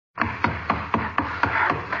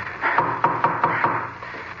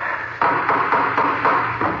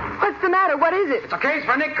What is it? It's a case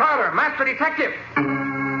for Nick Carter, master detective.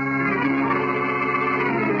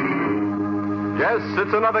 Yes,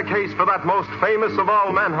 it's another case for that most famous of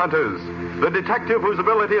all manhunters, the detective whose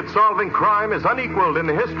ability at solving crime is unequaled in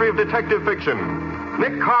the history of detective fiction.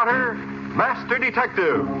 Nick Carter, Master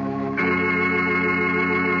Detective.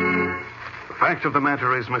 The fact of the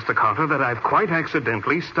matter is, Mr. Carter, that I've quite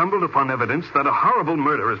accidentally stumbled upon evidence that a horrible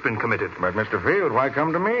murder has been committed. But, Mr. Field, why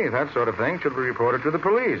come to me? That sort of thing should be reported to the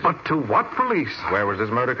police. But to what police? Where was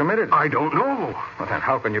this murder committed? I don't know. Well, then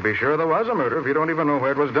how can you be sure there was a murder if you don't even know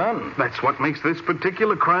where it was done? That's what makes this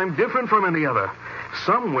particular crime different from any other.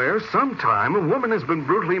 Somewhere, sometime, a woman has been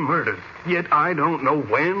brutally murdered. Yet I don't know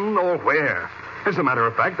when or where. As a matter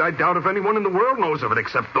of fact, I doubt if anyone in the world knows of it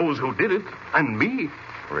except those who did it, and me.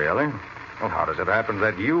 Really? Well, how does it happen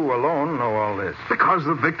that you alone know all this? Because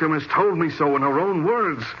the victim has told me so in her own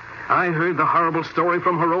words. I heard the horrible story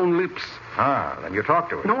from her own lips. Ah, then you talked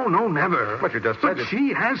to her. No, never. But you just said But it.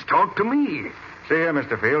 she has talked to me. See here,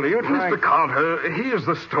 Mr. Field, are you trying... Mr. Carter, here's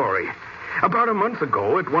the story. About a month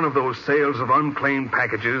ago, at one of those sales of unclaimed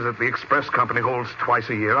packages that the express company holds twice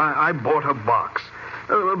a year, I bought a box.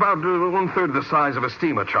 About one-third the size of a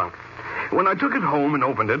steamer trunk. When I took it home and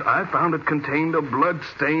opened it, I found it contained a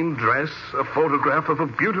blood-stained dress, a photograph of a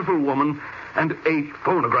beautiful woman, and 8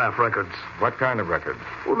 phonograph records. What kind of records?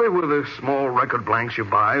 Well, they were the small record blanks you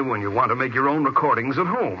buy when you want to make your own recordings at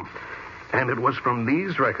home. And it was from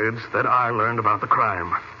these records that I learned about the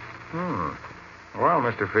crime. Well,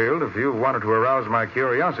 Mr. Field, if you wanted to arouse my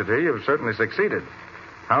curiosity, you've certainly succeeded.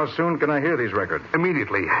 How soon can I hear these records?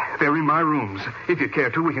 Immediately. They're in my rooms. If you care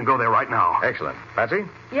to, we can go there right now. Excellent. Patsy?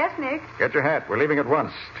 Yes, Nick? Get your hat. We're leaving at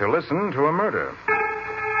once to listen to a murder.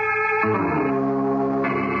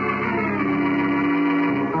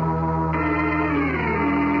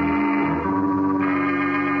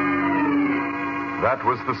 That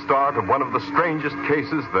was the start of one of the strangest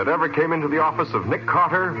cases that ever came into the office of Nick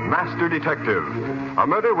Carter, Master Detective. A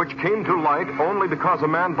murder which came to light only because a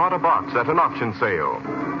man bought a box at an auction sale.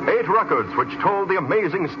 8 records which told the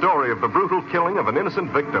amazing story of the brutal killing of an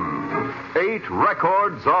innocent victim. 8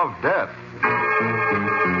 records of death.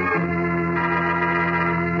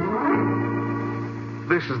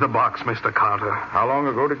 This is the box, Mr. Carter. How long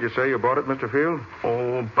ago did you say you bought it, Mr. Field?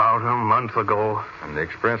 Oh, about a month ago. And the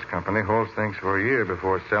express company holds things for a year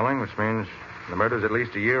before selling, which means the murder's at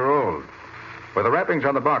least a year old. Were the wrappings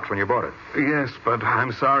on the box when you bought it? Yes, but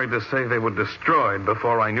I'm sorry to say they were destroyed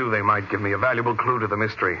before I knew they might give me a valuable clue to the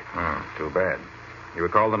mystery. Too bad. You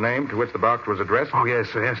recall the name to which the box was addressed? Oh,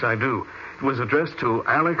 yes, I do. It was addressed to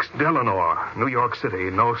Alex Delano, New York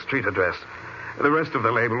City, no street address. The rest of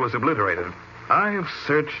the label was obliterated. I have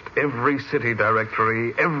searched every city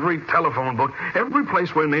directory, every telephone book, every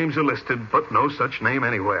place where names are listed, but no such name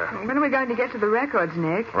anywhere. When are we going to get to the records,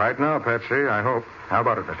 Nick? Right now, Patsy, I hope. How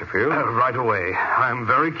about it, Mr. Field? Right away. I'm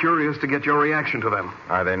very curious to get your reaction to them.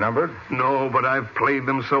 Are they numbered? No, but I've played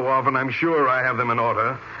them so often, I'm sure I have them in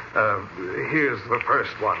order. Here's the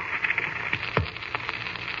first one.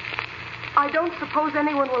 I don't suppose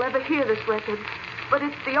anyone will ever hear this record, but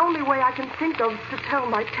it's the only way I can think of to tell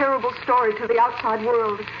my terrible story to the outside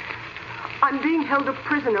world. I'm being held a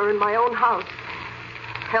prisoner in my own house.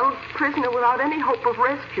 Held prisoner without any hope of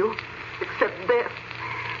rescue, except death.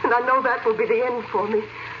 And I know that will be the end for me.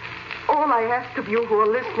 All I ask of you who are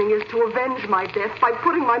listening is to avenge my death by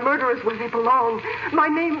putting my murderers where they belong. My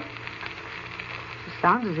name... It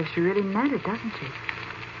sounds as if she really meant it, doesn't she?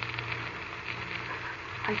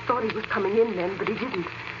 I thought he was coming in then, but he didn't.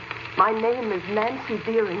 My name is Nancy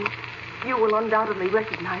Deering. You will undoubtedly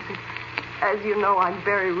recognize it. As you know, I'm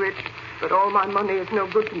very rich, but all my money is no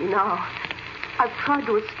good to me now. I've tried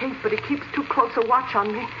to escape, but he keeps too close a watch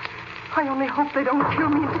on me. I only hope they don't kill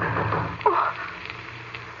me. Oh.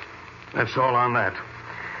 That's all on that.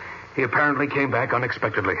 He apparently came back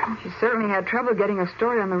unexpectedly. She certainly had trouble getting a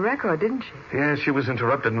story on the record, didn't she? Yes, she was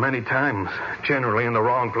interrupted many times, generally in the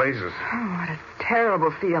wrong places. Oh, what a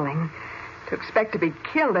terrible feeling. To expect to be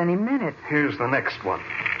killed any minute. Here's the next one.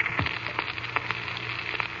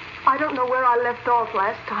 I don't know where I left off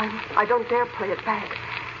last time. I don't dare play it back.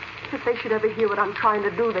 If they should ever hear what I'm trying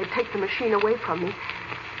to do, they'd take the machine away from me.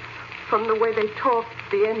 From the way they talk,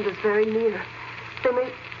 the end is very near. They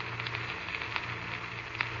may...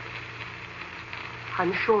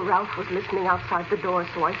 I'm sure Ralph was listening outside the door,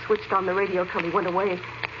 so I switched on the radio till he went away.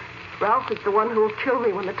 Ralph is the one who will kill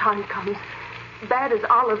me when the time comes. Bad as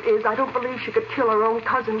Olive is, I don't believe she could kill her own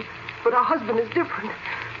cousin. But her husband is different.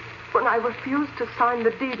 When I refused to sign the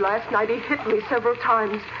deed last night, he hit me several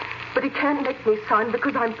times. But he can't make me sign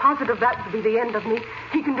because I'm positive that will be the end of me.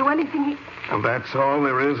 He can do anything he... And that's all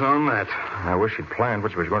there is on that. I wish she'd planned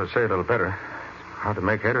what she was going to say a little better. How to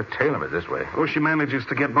make head or tail of it this way. Well, she manages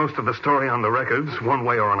to get most of the story on the records, one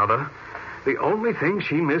way or another. The only thing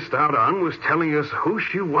she missed out on was telling us who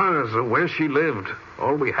she was or where she lived.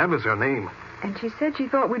 All we have is her name. And she said she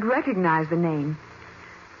thought we'd recognize the name.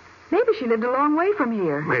 Maybe she lived a long way from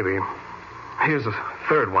here. Maybe. Here's a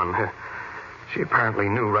third one. She apparently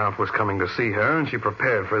knew Ralph was coming to see her, and she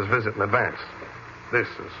prepared for his visit in advance. This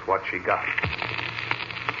is what she got.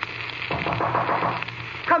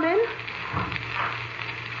 Come in.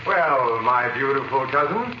 Well, my beautiful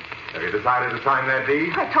cousin, have you decided to sign that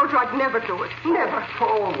deed? I told you I'd never do it. Never.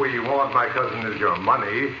 All we want, my cousin, is your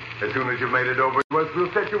money. As soon as you've made it over to us,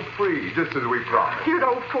 we'll set you free, just as we promised. You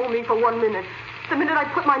don't fool me for 1 minute. The minute I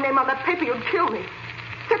put my name on that paper, you'd kill me.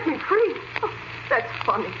 Set me free. Oh, that's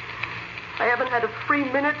funny. I haven't had a free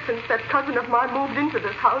minute since that cousin of mine moved into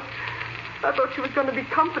this house. I thought she was going to be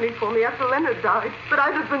company for me after Leonard died, but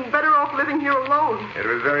I'd have been better off living here alone. It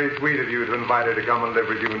was very sweet of you to invite her to come and live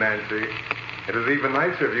with you, Nancy. It was even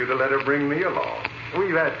nicer of you to let her bring me along.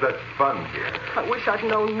 We've had such fun here. I wish I'd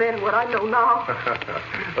known then what I know now.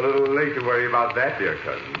 A little late to worry about that, dear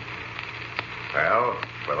cousin. Well,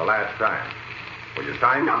 for the last time. Will you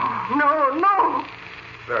sign? No.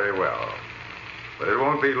 Very well. But it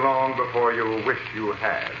won't be long before you'll wish you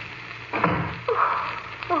had.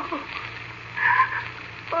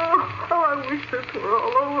 Oh, how I wish this were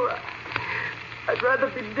all over. I'd rather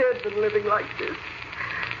be dead than living like this.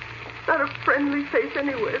 Not a friendly face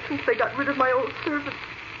anywhere since they got rid of my old servant.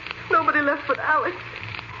 Nobody left but Alex.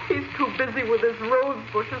 He's too busy with his rose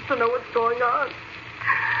bushes to know what's going on.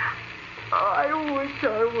 I wish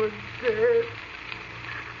I was dead.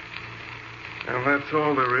 And that's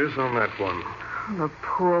all there is on that one. Oh, the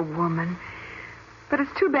poor woman. But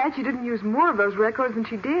it's too bad she didn't use more of those records than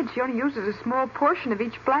she did. She only used a small portion of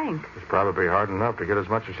each blank. It's probably hard enough to get as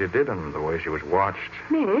much as she did on the way she was watched.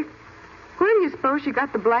 Nick, where do you suppose she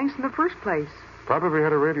got the blanks in the first place? Probably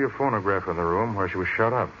had a radio phonograph in the room where she was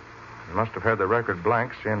shut up. They must have had the record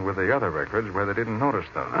blanks in with the other records where they didn't notice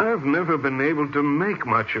them. I've never been able to make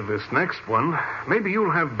much of this next one. Maybe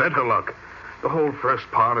you'll have better luck. The whole first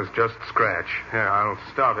part is just scratch. Here, I'll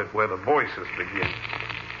start it where the voices begin.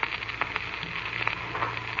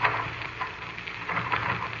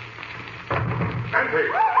 Nancy!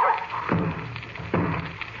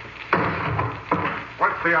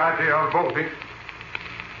 What's the idea of bolting?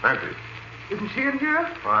 Nancy. Isn't she in here?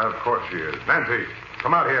 Why, of course she is. Nancy,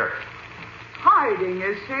 come out here. Hiding,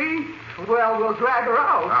 is she? Well, we'll drag her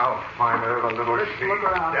out. I'll find her, the little Let's she look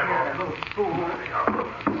around devil. here, little fool.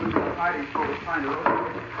 Hiding, so we'll find her.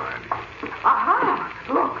 Find her. Aha!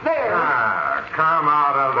 Look there. Ah, come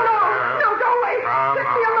out of there. No, go away. Come Let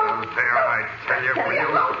me alone. on there, I tell you. Let me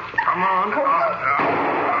alone. Come on.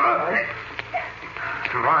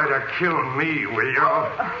 Try to kill me, will you?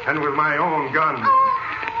 And with my own gun.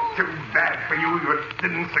 Too bad for you it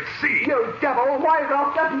didn't succeed. You devil, why is it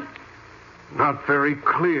all sudden? Not very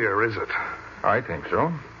clear, is it? I think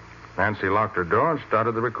so. Nancy locked her door and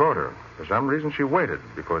started the recorder. For some reason, she waited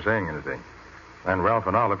before saying anything. Then Ralph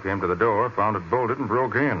and Olive came to the door, found it bolted, and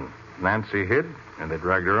broke in. Nancy hid, and they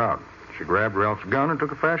dragged her out. She grabbed Ralph's gun and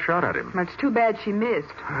took a fast shot at him. Well, it's too bad she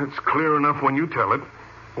missed. It's clear enough when you tell it.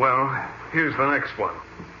 Well, here's the next one.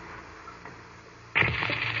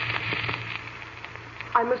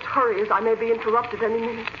 I must hurry, as I may be interrupted any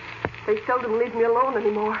minute. They seldom leave me alone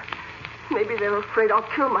anymore. Maybe they're afraid I'll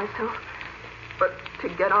kill myself. But to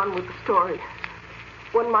get on with the story.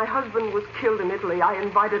 When my husband was killed in Italy, I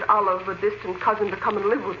invited Olive, a distant cousin, to come and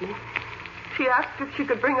live with me. She asked if she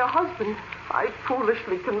could bring her husband. I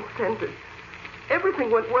foolishly consented. Everything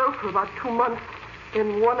went well for about 2 months.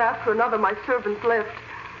 Then one after another, my servants left.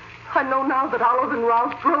 I know now that Olive and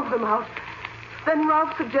Ralph drove them out. Then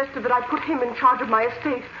Ralph suggested that I put him in charge of my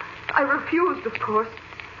estate. I refused, of course.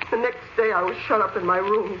 The next day, I was shut up in my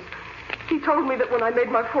rooms. He told me that when I made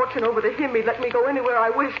my fortune over to him, he'd let me go anywhere I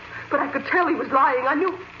wished. But I could tell he was lying. I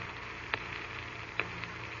knew.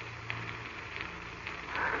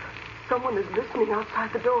 Someone is listening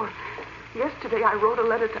outside the door. Yesterday, I wrote a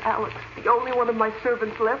letter to Alex, the only one of my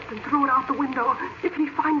servants left, and threw it out the window. If he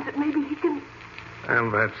finds it, maybe he can...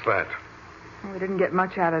 And that's that. Well, we didn't get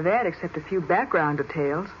much out of that except a few background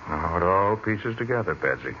details. Now, it all pieces together,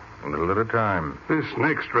 Patsy. A little at a time. This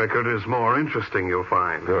next record is more interesting, you'll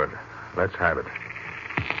find. Good. Let's have it.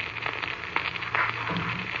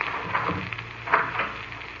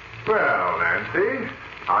 Well, Nancy,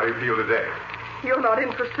 how do you feel today? You're not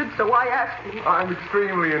interested, so I asked you. I'm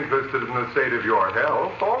extremely interested in the state of your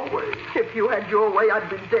health, always. If you had your way, I'd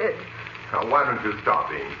be dead. Now, why don't you stop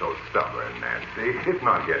being so stubborn, Nancy? It's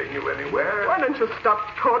not getting you anywhere. Why don't you stop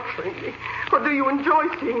torturing me? Or do you enjoy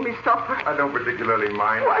seeing me suffer? I don't particularly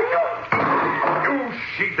mind. Why, You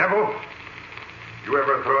she-devil! You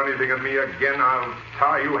ever throw anything at me again, I'll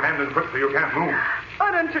tie you hand and foot so you can't move.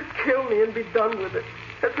 why don't you kill me and be done with it?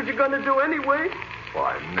 That's what you're going to do anyway.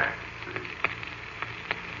 Why, Nancy.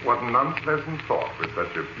 What an unpleasant thought for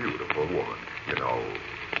such a beautiful woman. You know,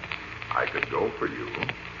 I could go for you.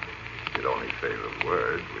 You'd only say the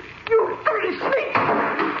words. You dirty snake!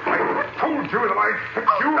 I told you that I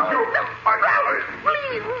accused you.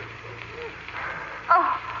 Please!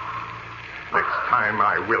 Oh, Next time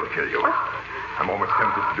I will kill you. I'm almost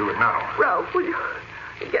tempted to do it now. Ralph, will you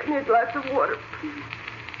get me a glass of water, please?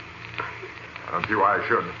 I don't see why I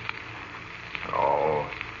should. Oh,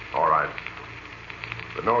 all right.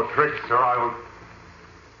 But no tricks, or I'll...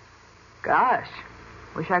 Gosh,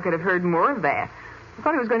 wish I could have heard more of that. I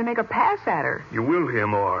thought he was going to make a pass at her. You will hear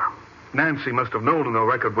more. Nancy must have known the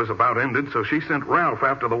record was about ended, so she sent Ralph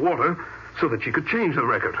after the water so that she could change the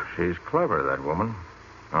record. She's clever, that woman.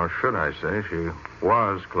 Or should I say, she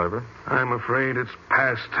was clever. I'm afraid it's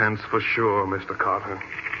past tense for sure, Mr. Carter.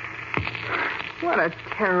 What a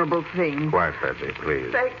terrible thing. Quiet, Patsy,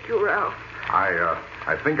 please. Thank you, Ralph.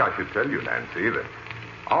 I think I should tell you, Nancy, that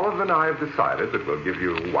Olive and I have decided that we'll give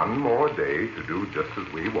you one more day to do just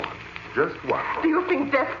as we want. Just one. Do you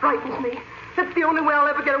think death frightens me? That's the only way I'll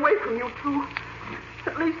ever get away from you two.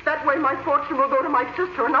 At least that way my fortune will go to my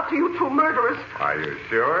sister and not to you two murderers. Are you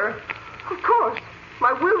sure? Of course.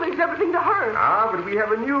 My will leaves everything to her. But we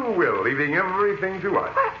have a new will, leaving everything to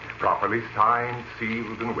us. Properly signed,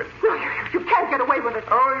 sealed, and witnessed. No, you can't get away with it.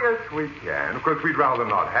 Oh, yes, we can. Of course, we'd rather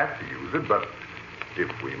not have to use it, but if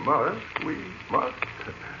we must, we must.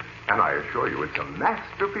 And I assure you, it's a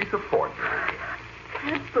masterpiece of forgery. I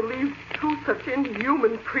can't believe two such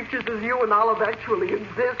inhuman creatures as you and Olive actually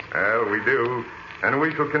exist. Well, we do. And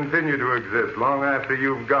we shall continue to exist long after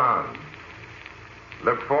you've gone.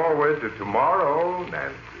 Look forward to tomorrow,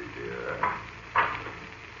 Nancy, dear.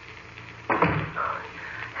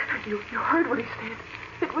 You heard what he said.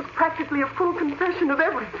 It was practically a full confession of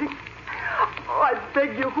everything. Oh, I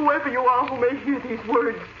beg you, whoever you are who may hear these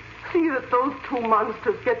words, see that those two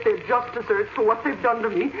monsters get their just deserts for what they've done to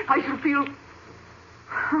me. I shall feel...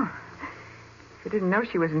 Huh. If you didn't know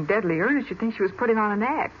she was in deadly earnest, you'd think she was putting on an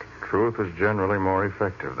act. Truth is generally more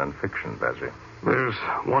effective than fiction, Patsy. There's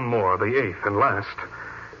one more, the eighth and last.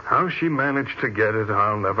 How she managed to get it,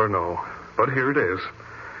 I'll never know. But here it is.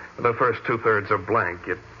 The first two-thirds are blank.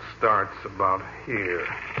 It starts about here.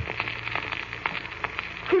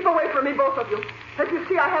 Keep away from me, both of you. As you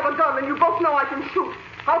see, I have a gun, and you both know I can shoot.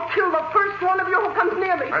 I'll kill the first one of you who comes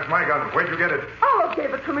near me. That's my gun. Where'd you get it? Olive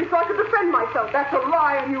gave it to me so I could defend myself. That's a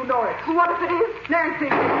lie, and you know it. What if it is? Nancy!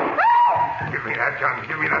 Give me that gun.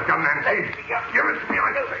 Give me that gun, Nancy. Give it to me.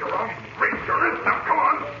 I say, wrong. Raise your wrist. Now, come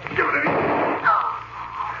on. Give it to me.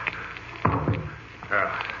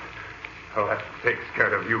 Well, that takes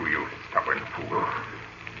care of you, you stubborn fool.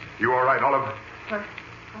 You all right, Olive?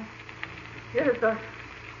 Yes,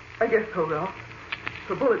 I guess so, Ralph.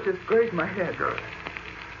 The bullet just grazed my head. Good.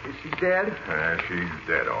 Is she dead? She's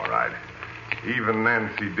dead, all right. Even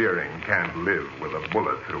Nancy Deering can't live with a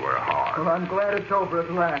bullet through her heart. Well, I'm glad it's over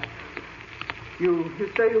at last. You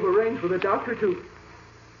say you've arranged with a doctor to...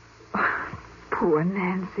 Poor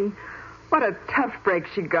Nancy. What a tough break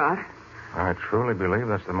she got. I truly believe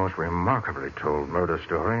that's the most remarkably told murder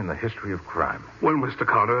story in the history of crime. Well, Mr.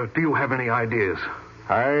 Carter, do you have any ideas?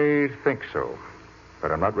 I think so.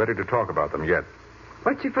 But I'm not ready to talk about them yet.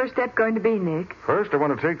 What's your first step going to be, Nick? First, I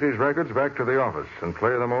want to take these records back to the office and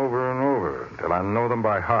play them over and over until I know them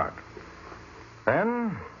by heart.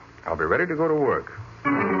 Then, I'll be ready to go to work.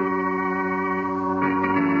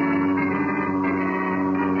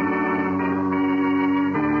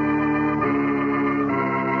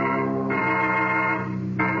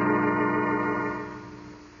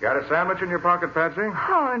 Got a sandwich in your pocket, Patsy?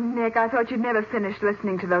 Oh, Nick, I thought you'd never finished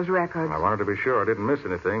listening to those records. I wanted to be sure I didn't miss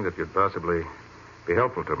anything that could possibly be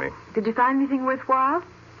helpful to me. Did you find anything worthwhile?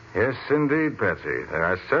 Yes, indeed, Patsy. There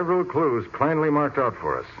are several clues plainly marked out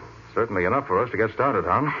for us. Certainly enough for us to get started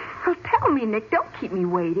on. Well, tell me, Nick. Don't keep me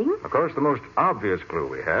waiting. Of course, the most obvious clue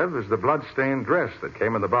we have is the blood-stained dress that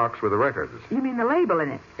came in the box with the records. You mean the label in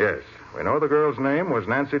it? Yes. We know the girl's name was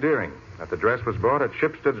Nancy Deering, that the dress was bought at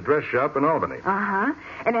Shipstead's dress shop in Albany. Uh-huh.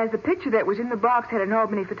 And as the picture that was in the box had an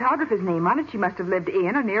Albany photographer's name on it, she must have lived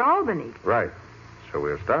in or near Albany. Right. So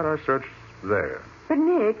we'll start our search there. But,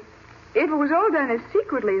 Nick, if it was all done as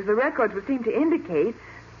secretly as the records would seem to indicate,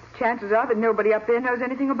 chances are that nobody up there knows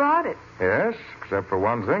anything about it. Yes, except for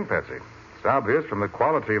one thing, Patsy. It's obvious from the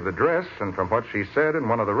quality of the dress and from what she said in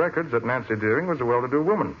one of the records that Nancy Deering was a well-to-do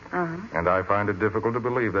woman. Uh-huh. And I find it difficult to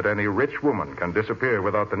believe that any rich woman can disappear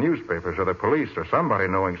without the newspapers or the police or somebody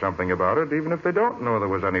knowing something about it, even if they don't know there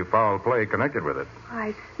was any foul play connected with it.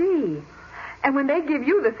 I see. And when they give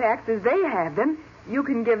you the facts as they have them, you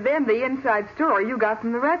can give them the inside story you got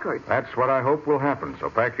from the records. That's what I hope will happen. So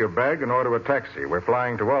pack your bag and order a taxi. We're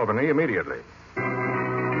flying to Albany immediately.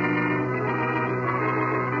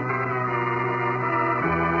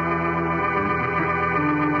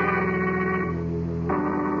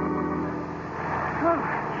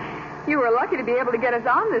 You were lucky to be able to get us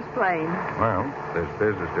on this plane. Well, this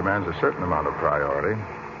business demands a certain amount of priority.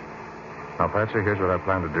 Now, Patsy, here's what I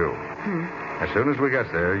plan to do. As soon as we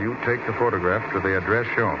get there, you take the photograph to the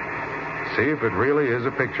address shown. See if it really is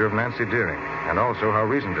a picture of Nancy Deering, and also how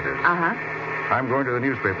recent it is. Uh-huh. I'm going to the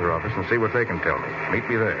newspaper office and see what they can tell me. Meet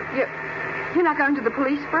me there. You're not going to the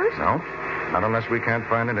police first? No, not unless we can't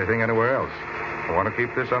find anything anywhere else. I want to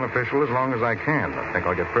keep this unofficial as long as I can. I think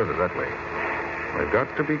I'll get further that way. We've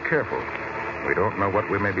got to be careful. We don't know what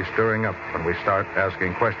we may be stirring up when we start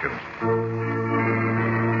asking questions.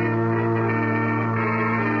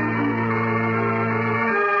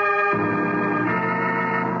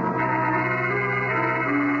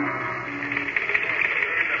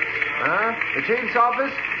 The chief's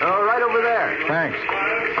office? Oh, right over there. Thanks.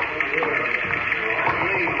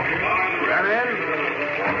 Come in.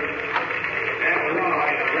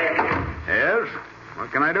 Yes?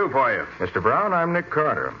 What can I do for you? Mr. Brown, I'm Nick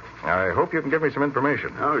Carter. I hope you can give me some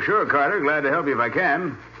information. Oh, sure, Carter. Glad to help you if I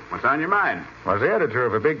can. What's on your mind? As the editor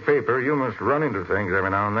of a big paper, you must run into things every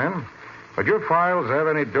now and then. Would your files have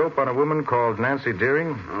any dope on a woman called Nancy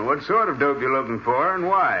Deering? Well, what sort of dope you looking for and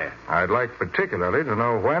why? I'd like particularly to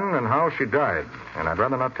know when and how she died. And I'd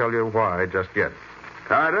rather not tell you why just yet.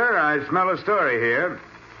 Carter, I smell a story here.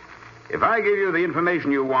 If I give you the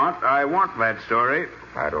information you want, I want that story.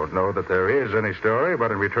 I don't know that there is any story,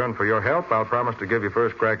 but in return for your help, I'll promise to give you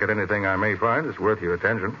first crack at anything I may find that's worth your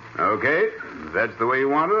attention. Okay. If that's the way you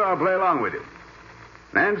want it, I'll play along with you.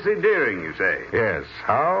 Nancy Deering, you say? Yes.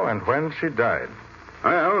 How and when she died.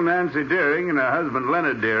 Well, Nancy Deering and her husband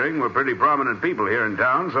Leonard Deering were pretty prominent people here in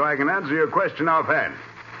town, so I can answer your question offhand.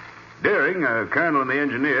 Deering, a colonel in the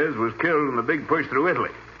engineers, was killed in the big push through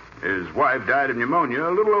Italy. His wife died of pneumonia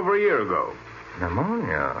a little over a year ago.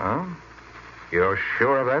 Pneumonia, huh? You're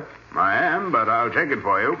sure of that? I am, but I'll check it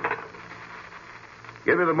for you.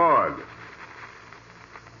 Give me the morgue.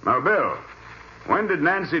 Now, Bill, when did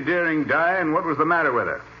Nancy Deering die and what was the matter with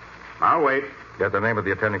her? I'll wait. Get the name of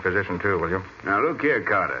the attending physician, too, will you? Now, look here,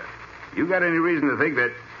 Carter. You got any reason to think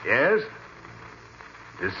that... Yes?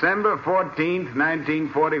 December 14th,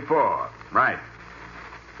 1944. Right.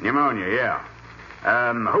 Pneumonia, yeah.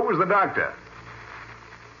 Who was the doctor?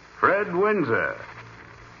 Fred Windsor.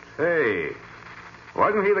 Say,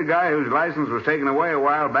 wasn't he the guy whose license was taken away a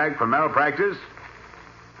while back for malpractice?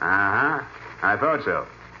 Uh-huh. I thought so.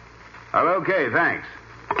 Well, okay, thanks.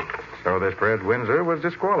 So this Fred Windsor was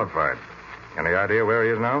disqualified. Any idea where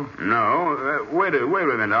he is now? No. Wait a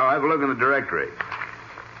minute. I'll have a look in the directory.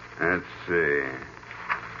 Let's see.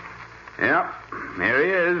 Yep, here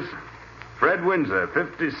he is. Fred Windsor,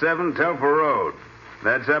 57 Telfer Road.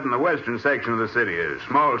 That's up in the western section of the city, a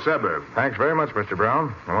small suburb. Thanks very much, Mr.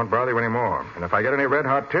 Brown. I won't bother you anymore. And if I get any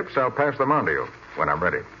red-hot tips, I'll pass them on to you when I'm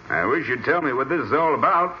ready. I wish you'd tell me what this is all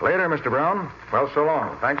about. Later, Mr. Brown. Well, so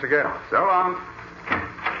long. Thanks again. So long.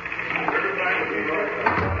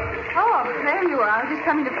 Oh, there you are. I was just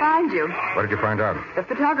coming to find you. What did you find out? The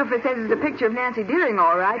photographer says it's a picture of Nancy Deering,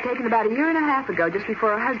 all right, taken about a year and a half ago, just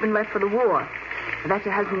before her husband left for the war. That's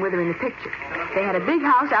her husband with her in the picture. They had a big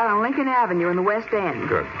house out on Lincoln Avenue in the West End.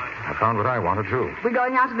 Good. I found what I wanted, too. We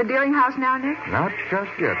going out to the Deering house now, Nick? Not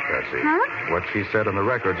just yet, Patsy. Huh? What she said on the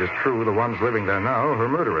records is true. The ones living there now are her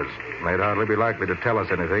murderers. They'd hardly be likely to tell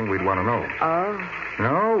us anything we'd want to know. Oh.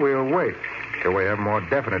 No, we'll wait till we have more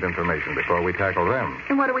definite information before we tackle them.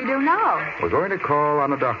 And what do we do now? We're going to call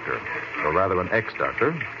on a doctor, or rather an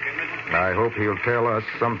ex-doctor. I hope he'll tell us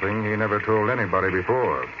something he never told anybody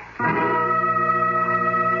before.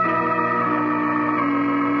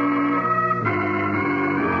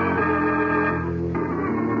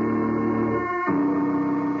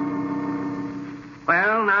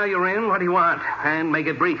 Well, now you're in. What do you want? And make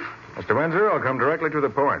it brief. Mr. Windsor, I'll come directly to the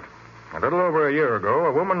point. A little over a year ago,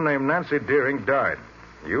 a woman named Nancy Deering died.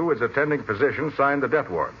 You, as attending physician, signed the death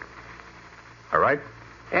warrant. All right?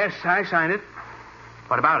 Yes, I signed it.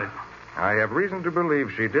 What about it? I have reason to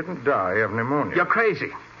believe she didn't die of pneumonia. You're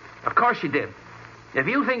crazy. Of course she did. If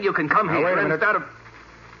you think you can come Now, here wait a minute. instead of...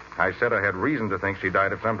 I said I had reason to think she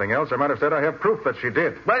died of something else. I might have said I have proof that she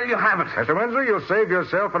did. Well, you haven't. Mr. Windsor, you'll save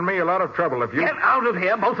yourself and me a lot of trouble if you... Get out of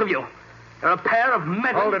here, both of you. You're a pair of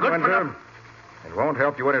men. Hold it, Windsor. It won't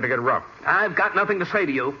help you any to get rough. I've got nothing to say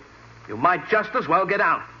to you. You might just as well get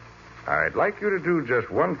out. I'd like you to do just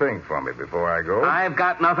one thing for me before I go. I've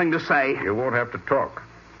got nothing to say. You won't have to talk.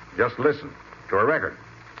 Just listen to a record.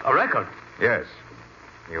 A record? Yes.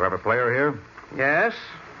 You have a player here? Yes,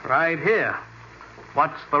 right here.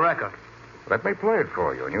 What's the record? Let me play it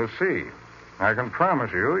for you, and you'll see. I can promise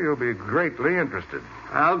you'll be greatly interested.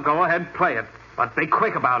 Well, go ahead, play it. But be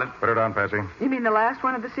quick about it. Put it on, Patsy. You mean the last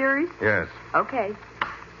one of the series? Yes. Okay.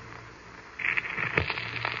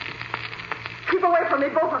 Keep away from me,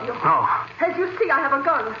 both of you. Oh. As you see, I have a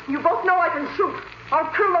gun. You both know I can shoot. I'll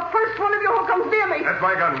kill the first one of you who comes near me. That's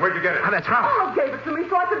my gun. Where'd you get it? Oh, that's Ralph. Olive gave it to me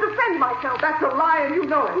so I could defend myself. That's a lie, and you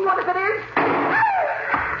know it. What if it is?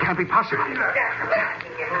 Can't be possible.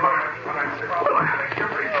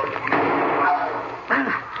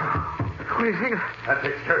 What do you think? That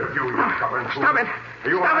takes care of you, you stubborn fool. Stop it.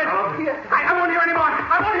 You Stop want it. Olive? Yes. I won't hear anymore.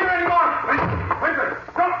 I won't hear anymore. Windsor,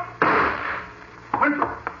 stop! Windsor!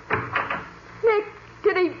 Nick,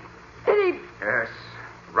 did he... Yes.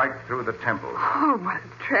 Right through the temple. Oh, what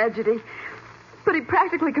a tragedy. But he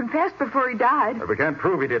practically confessed before he died. But we can't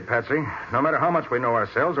prove he did, Patsy. No matter how much we know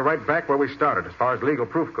ourselves, we're right back where we started as far as legal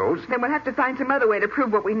proof goes. Then we'll have to find some other way to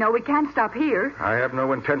prove what we know. We can't stop here. I have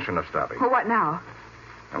no intention of stopping. Well, what now?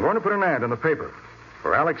 I'm going to put an ad in the paper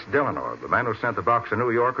for Alex Delano, the man who sent the box to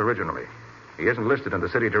New York originally. He isn't listed in the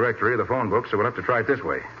city directory or the phone book, so we'll have to try it this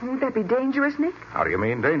way. Won't that be dangerous, Nick? How do you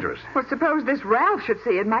mean, dangerous? Well, suppose this Ralph should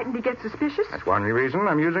see it. Mightn't he get suspicious? That's one reason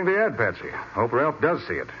I'm using the ad, Patsy. Hope Ralph does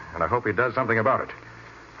see it, and I hope he does something about it.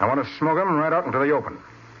 I want to smoke him right out into the open.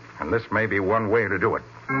 And this may be one way to do it.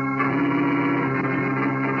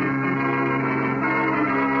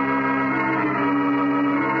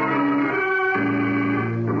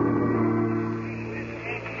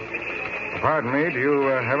 Pardon me, do you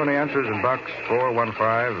have any answers in box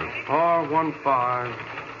 415? 415.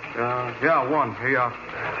 Yeah, one. Yeah.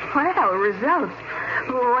 Well, results.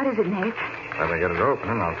 What is it, Nick? Let me get it open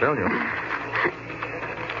and I'll tell you.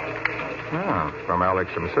 Ah, from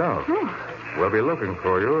Alex himself. We'll be looking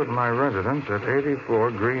for you at my residence at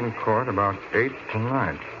 84 Green Court about 8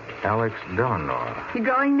 tonight. Alex Delano. You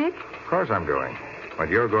going, Nick? Of course I'm going. But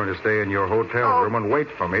you're going to stay in your hotel room and wait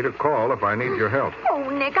for me to call if I need your help. Oh,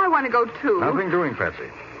 Nick, I want to go, too. Nothing doing, Patsy.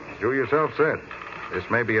 As you yourself said, this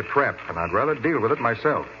may be a trap, and I'd rather deal with it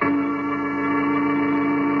myself.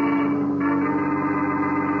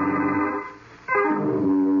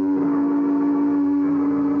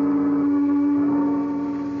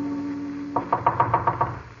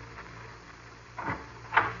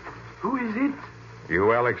 Who is it?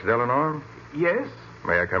 You, Alex Delano? Yes?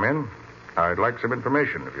 May I come in? I'd like some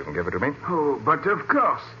information, if you can give it to me. Oh, but of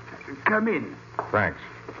course. Come in. Thanks.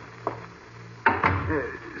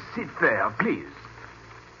 Sit there, please.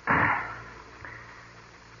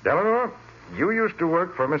 Delano, you used to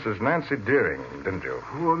work for Mrs. Nancy Deering, didn't you?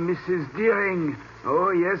 Oh, Mrs. Deering.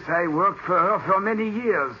 Oh, yes, I worked for her for many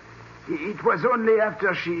years. It was only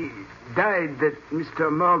after she died that Mr.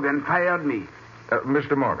 Morgan fired me.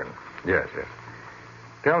 Mr. Morgan. Yes.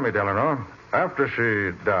 Tell me, Delano, after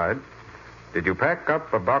she died, did you pack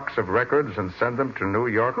up a box of records and send them to New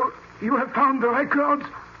York? Oh, you have found the records?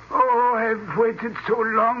 Oh, I've waited so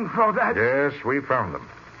long for that. Yes, we found them.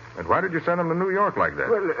 And why did you send them to New York like that?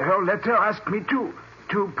 Well, her letter asked me to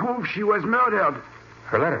prove she was murdered.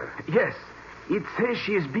 Her letter? Yes. It says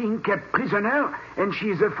she is being kept prisoner, and she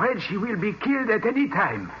is afraid she will be killed at any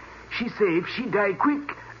time. She says if she die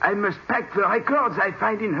quick, I must pack the records I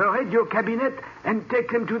find in her radio cabinet and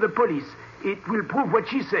take them to the police. It will prove what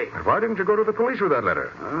she say. Why didn't you go to the police with that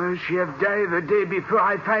letter? She have died the day before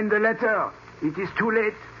I find the letter. It is too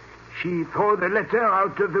late. She threw the letter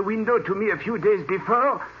out of the window to me a few days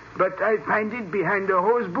before, but I find it behind a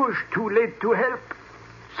rose bush, too late to help.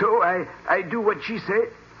 So I do what she said.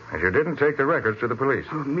 And you didn't take the records to the police?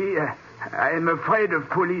 Me, I am afraid of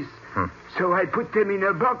police. So I put them in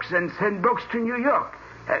a box and send box to New York.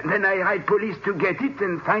 Then I write police to get it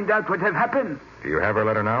and find out what have happened. Do you have her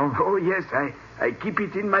letter now? Oh, yes, I keep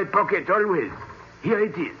it in my pocket always. Here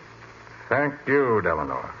it is. Thank you,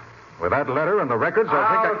 Delano. With that letter and the records,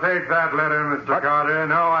 I'll take that letter, Mr. Carter.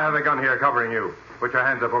 No, I have a gun here covering you. Put your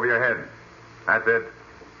hands up over your head. That's it.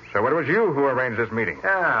 So it was you who arranged this meeting? Yeah,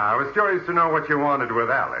 I was curious to know what you wanted with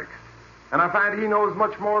Alex. And I find he knows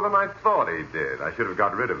much more than I thought he did. I should have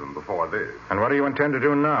got rid of him before this. And what do you intend to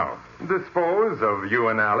do now? Dispose of you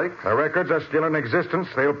and Alex. The records are still in existence.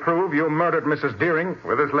 They'll prove you murdered Mrs. Deering.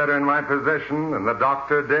 With this letter in my possession and the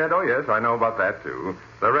doctor dead, oh, yes, I know about that, too.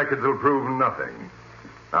 The records will prove nothing.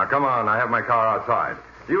 Now, come on. I have my car outside.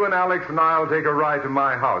 You and Alex and I'll take a ride to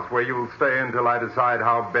my house where you'll stay until I decide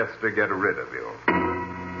how best to get rid of you.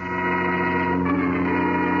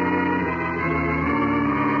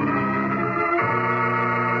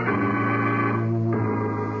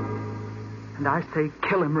 And I say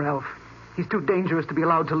kill him, Ralph. He's too dangerous to be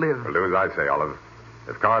allowed to live. Well, do as I say, Olive.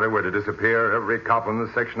 If Carter were to disappear, every cop in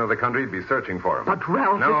this section of the country would be searching for him. But,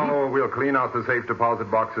 Ralph... No, we'll clean out the safe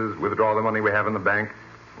deposit boxes, withdraw the money we have in the bank,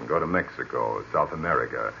 and go to Mexico, South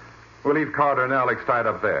America. We'll leave Carter and Alex tied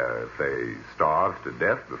up there. If they starve to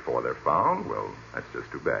death before they're found, well, that's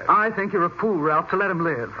just too bad. I think you're a fool, Ralph, to let him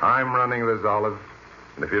live. I'm running this, Olive.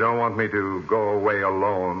 And if you don't want me to go away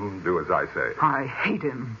alone, do as I say. I hate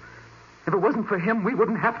him. If it wasn't for him, we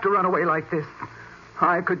wouldn't have to run away like this.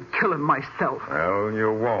 I could kill him myself. Well,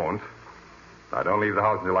 you won't. Now, don't leave the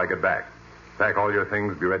house until I get back. Pack all your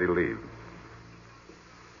things, be ready to leave.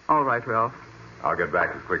 All right, Ralph. I'll get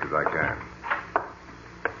back as quick as I can.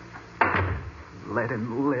 Let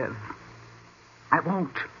him live. I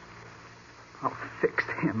won't. I'll fix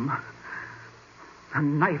him. A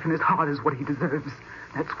knife in his heart is what he deserves.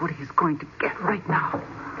 That's what he's going to get right now.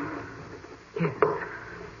 Yes.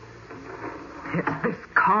 Yes, this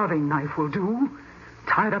carving knife will do.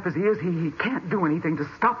 Tied up as he is, he can't do anything to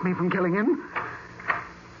stop me from killing him.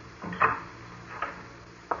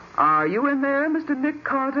 Are you in there, Mr. Nick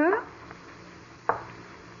Carter?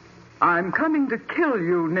 I'm coming to kill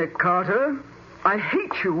you, Nick Carter. I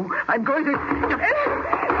hate you. I'm going to...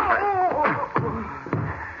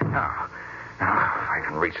 Now, if I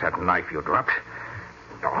can reach that knife you dropped.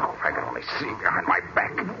 Oh, if I can only see behind my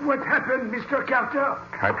back. What happened, Mr. Carter?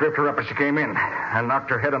 I tripped her up as she came in and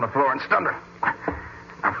knocked her head on the floor and stunned her.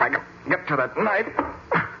 Now, if I can get to that knife.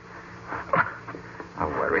 Oh,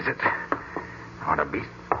 where is it? Ought to be.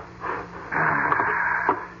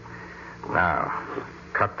 Now,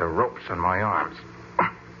 cut the ropes on my arms.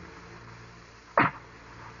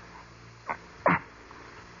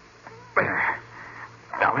 There.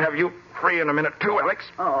 I'll have you free in a minute, too, Alex.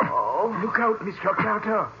 Oh. Look out, Mr.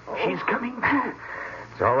 Carter. She's coming too.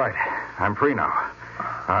 It's all right. I'm free now.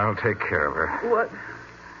 I'll take care of her.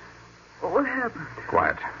 What happened?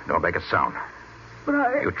 Quiet. Don't make a sound. But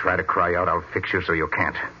I... You try to cry out, I'll fix you so you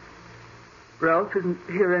can't. Ralph isn't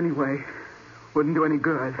here anyway. Wouldn't do any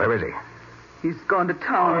good. Where is he? He's gone to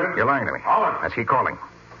town. You're lying to me. Olive. That's he calling.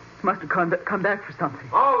 Must have come back for something.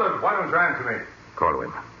 Olive, why don't you answer me? Call to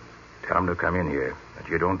him. Tell him to come in here. That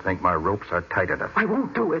you don't think my ropes are tight enough. I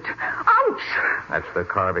won't do it. Ouch! That's the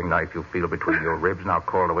carving knife you feel between your ribs. Now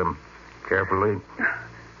call to him. Carefully.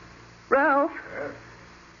 Ralph? Yes?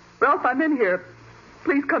 Ralph, I'm in here.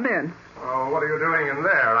 Please come in. Oh, what are you doing in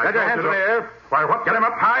there? Get your hands in the air. Why, what? Get him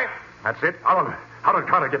up high. That's it. Olive, how did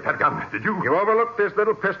Carter get that gun? Did you? You overlooked this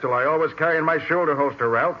little pistol I always carry in my shoulder holster,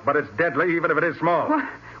 Ralph, but it's deadly even if it is small.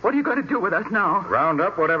 What are you going to do with us now? Round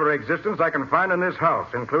up whatever existence I can find in this house,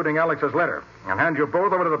 including Alex's letter, and hand you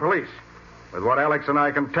both over to the police. With what Alex and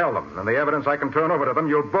I can tell them and the evidence I can turn over to them,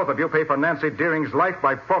 you'll both of you pay for Nancy Deering's life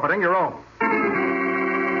by forfeiting your own.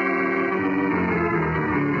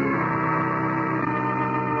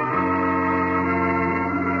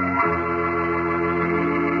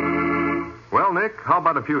 Well, Nick, how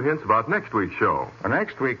about a few hints about next week's show? Well,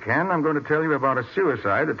 next week, Ken, I'm going to tell you about a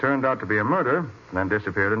suicide that turned out to be a murder and then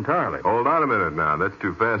disappeared entirely. Hold on a minute now. That's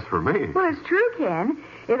too fast for me. Well, it's true, Ken.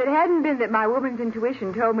 If it hadn't been that my woman's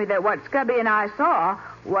intuition told me that what Scubby and I saw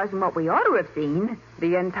wasn't what we ought to have seen,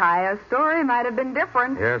 the entire story might have been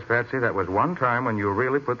different. Yes, Patsy, that was one time when you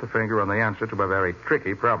really put the finger on the answer to a very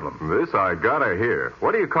tricky problem. This I gotta hear.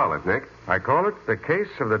 What do you call it, Nick? I call it the case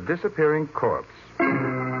of the disappearing corpse.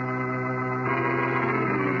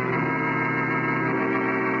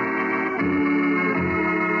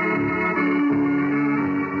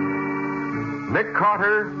 Nick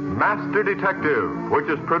Carter, Master Detective, which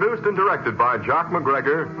is produced and directed by Jock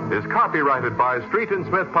McGregor, is copyrighted by Street and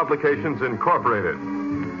Smith Publications, Incorporated.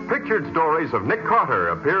 Pictured stories of Nick Carter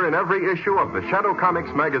appear in every issue of the Shadow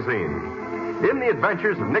Comics magazine. In the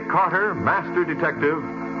adventures of Nick Carter, Master Detective,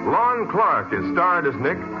 Lon Clark is starred as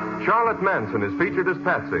Nick, Charlotte Manson is featured as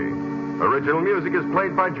Patsy. Original music is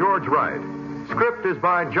played by George Wright. Script is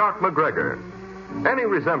by Jock McGregor. Any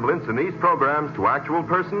resemblance in these programs to actual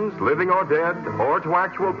persons, living or dead, or to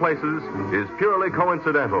actual places, is purely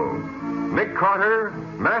coincidental. Nick Carter,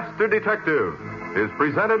 Master Detective. is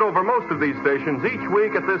presented over most of these stations each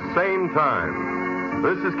week at this same time.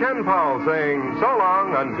 This is Ken Powell saying so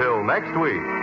long until next week.